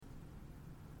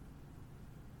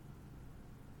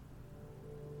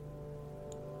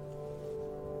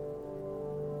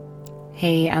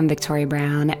Hey, I'm Victoria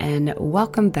Brown, and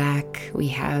welcome back. We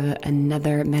have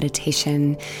another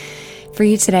meditation for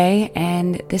you today,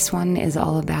 and this one is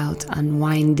all about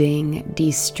unwinding,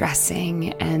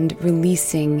 de-stressing, and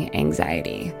releasing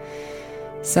anxiety.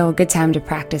 So a good time to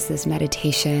practice this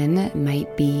meditation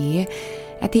might be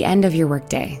at the end of your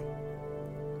workday.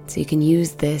 So you can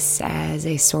use this as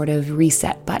a sort of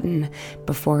reset button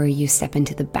before you step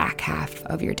into the back half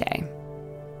of your day.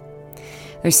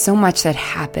 There's so much that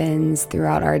happens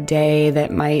throughout our day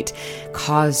that might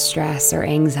cause stress or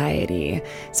anxiety,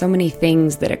 so many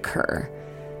things that occur,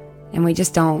 and we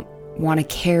just don't want to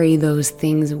carry those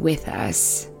things with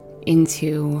us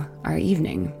into our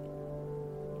evening.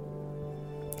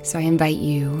 So I invite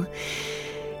you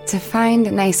to find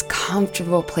a nice,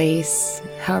 comfortable place,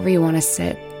 however you want to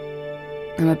sit.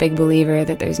 I'm a big believer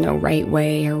that there's no right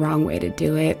way or wrong way to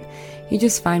do it. You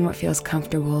just find what feels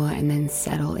comfortable and then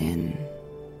settle in.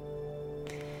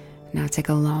 Now take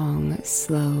a long,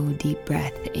 slow, deep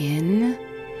breath in.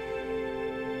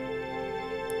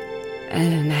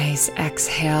 And a nice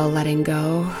exhale, letting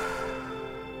go.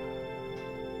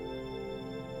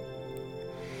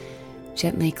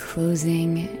 Gently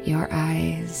closing your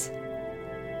eyes.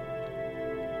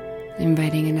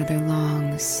 Inviting another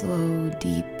long, slow,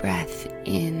 deep breath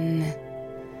in.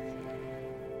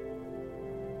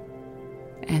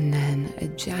 And then a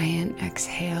giant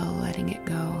exhale, letting it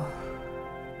go.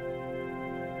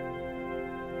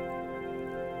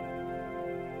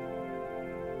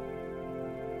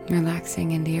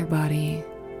 Relaxing into your body.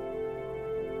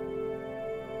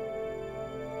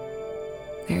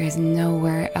 There is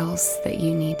nowhere else that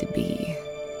you need to be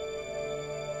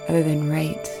other than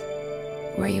right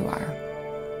where you are.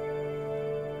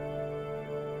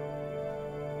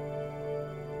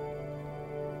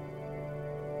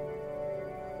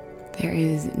 There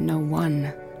is no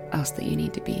one else that you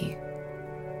need to be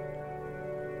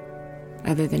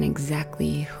other than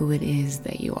exactly who it is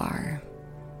that you are.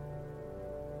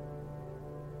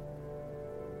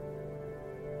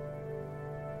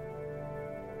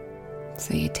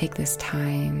 So you take this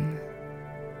time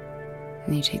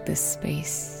and you take this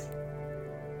space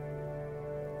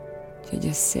to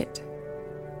just sit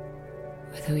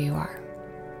with who you are,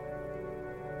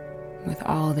 with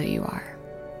all that you are.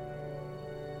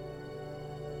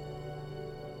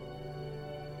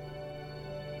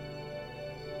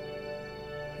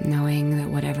 Knowing that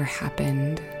whatever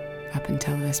happened up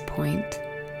until this point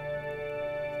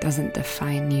doesn't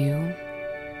define you.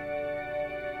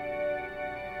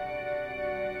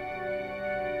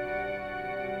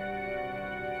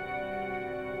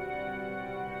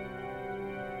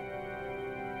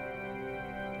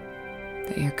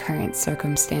 That your current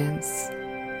circumstance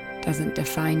doesn't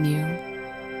define you.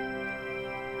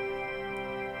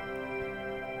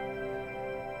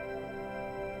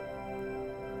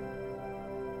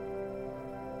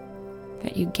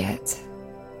 That you get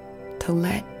to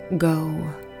let go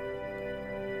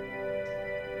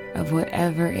of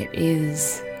whatever it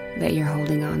is that you're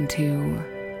holding on to.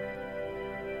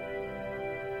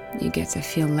 You get to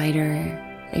feel lighter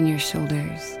in your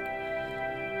shoulders.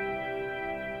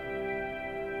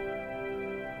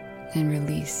 And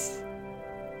release.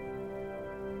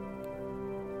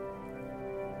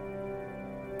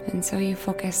 And so you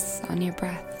focus on your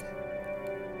breath,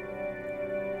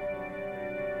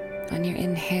 on your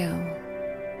inhale,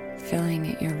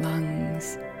 filling your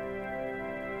lungs,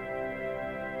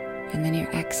 and then your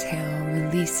exhale,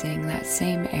 releasing that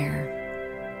same air.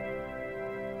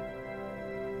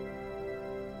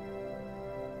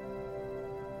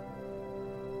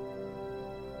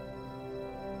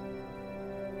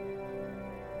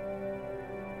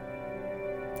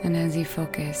 And as you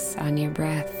focus on your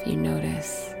breath, you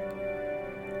notice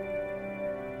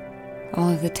all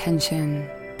of the tension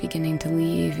beginning to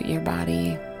leave your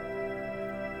body.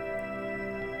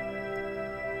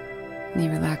 And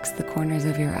you relax the corners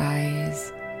of your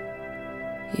eyes.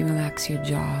 You relax your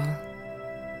jaw,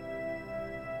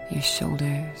 your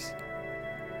shoulders,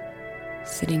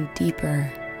 sitting deeper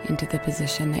into the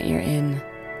position that you're in.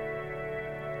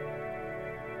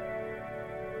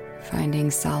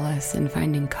 Finding solace and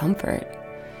finding comfort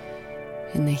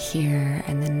in the here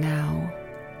and the now.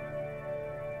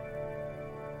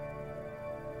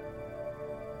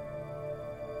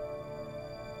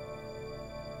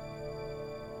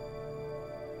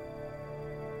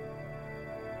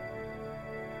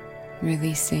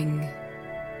 Releasing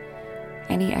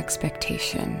any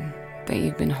expectation that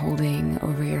you've been holding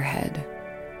over your head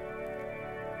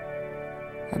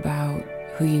about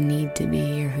who you need to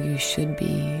be or who you should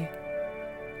be.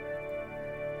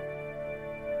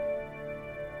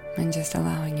 And just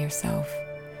allowing yourself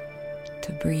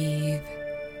to breathe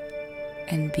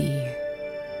and be.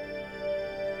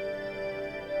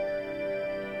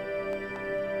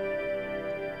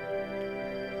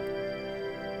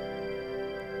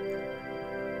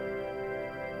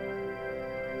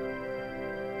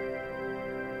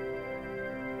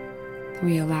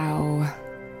 We allow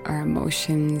our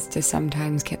emotions to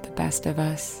sometimes get the best of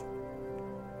us.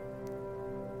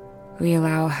 We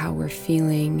allow how we're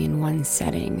feeling in one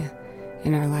setting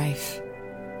in our life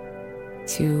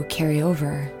to carry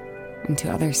over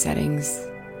into other settings.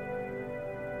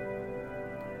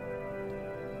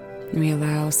 We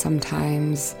allow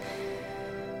sometimes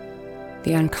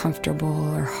the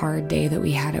uncomfortable or hard day that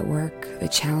we had at work, the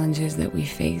challenges that we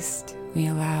faced, we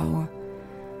allow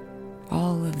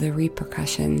all of the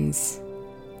repercussions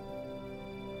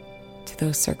to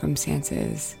those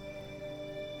circumstances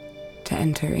to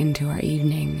enter into our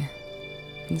evening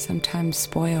and sometimes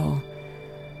spoil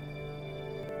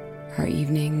our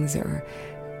evenings or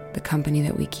the company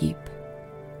that we keep.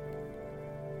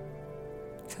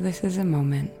 So this is a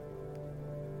moment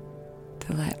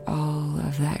to let all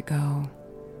of that go.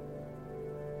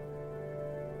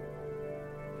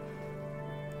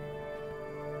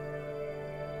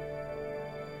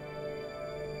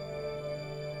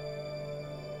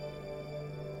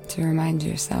 To remind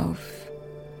yourself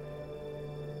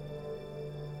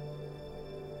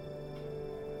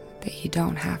that you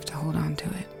don't have to hold on to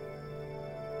it.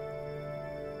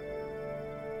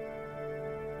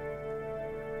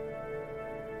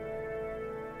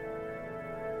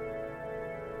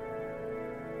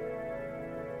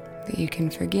 That you can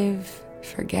forgive,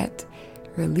 forget,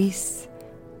 release,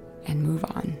 and move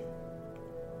on.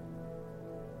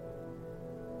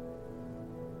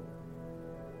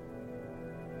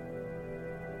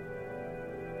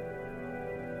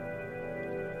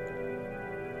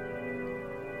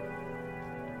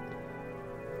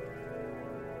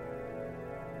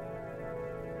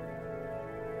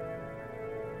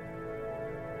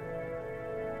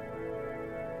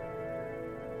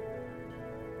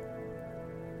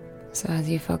 So as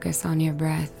you focus on your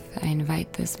breath, I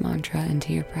invite this mantra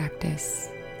into your practice.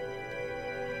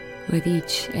 With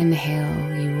each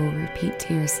inhale, you will repeat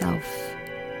to yourself,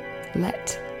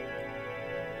 let.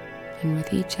 And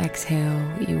with each exhale,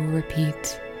 you will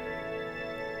repeat,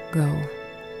 go.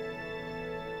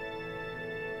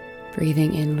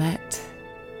 Breathing in, let.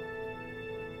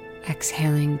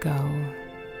 Exhaling, go.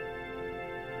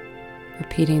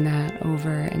 Repeating that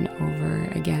over and over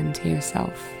again to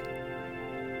yourself.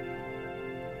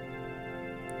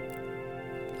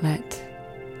 Let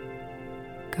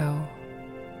go.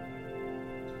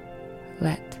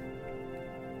 Let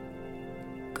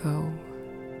go.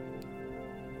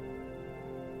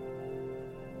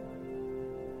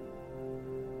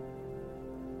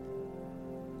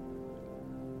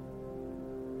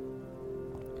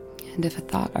 And if a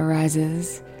thought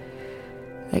arises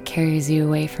that carries you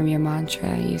away from your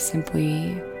mantra, you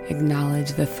simply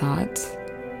acknowledge the thought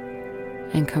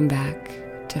and come back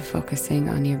to focusing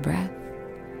on your breath,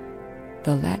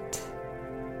 the let,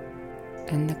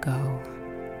 and the go.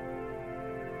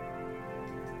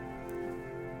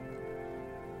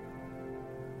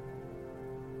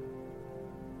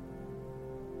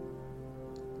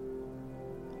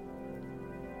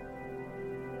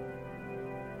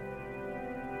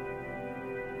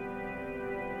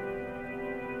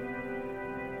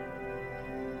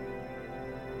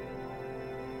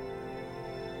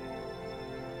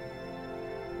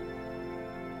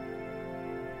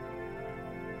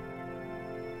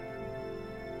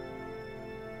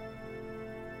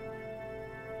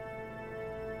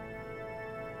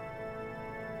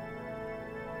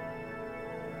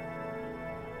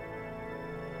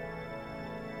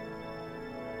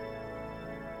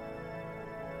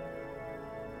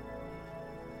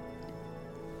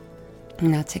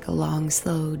 Now take a long,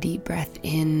 slow, deep breath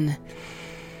in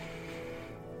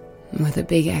with a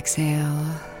big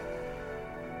exhale.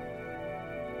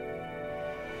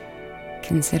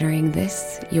 Considering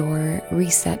this your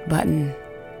reset button.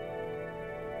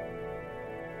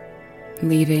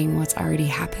 Leaving what's already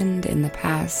happened in the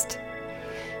past,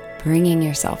 bringing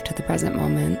yourself to the present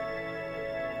moment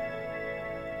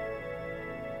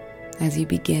as you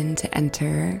begin to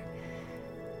enter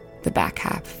the back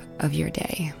half of your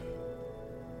day.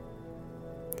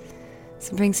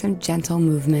 So bring some gentle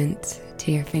movement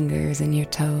to your fingers and your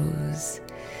toes.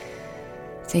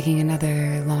 Taking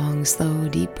another long, slow,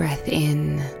 deep breath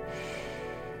in.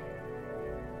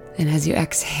 And as you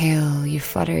exhale, you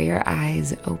flutter your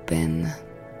eyes open.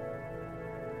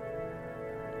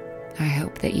 I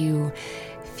hope that you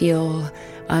feel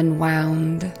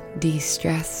unwound,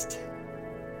 de-stressed,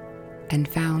 and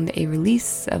found a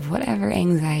release of whatever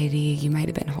anxiety you might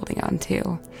have been holding on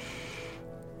to.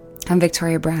 I'm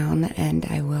Victoria Brown, and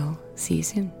I will see you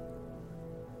soon.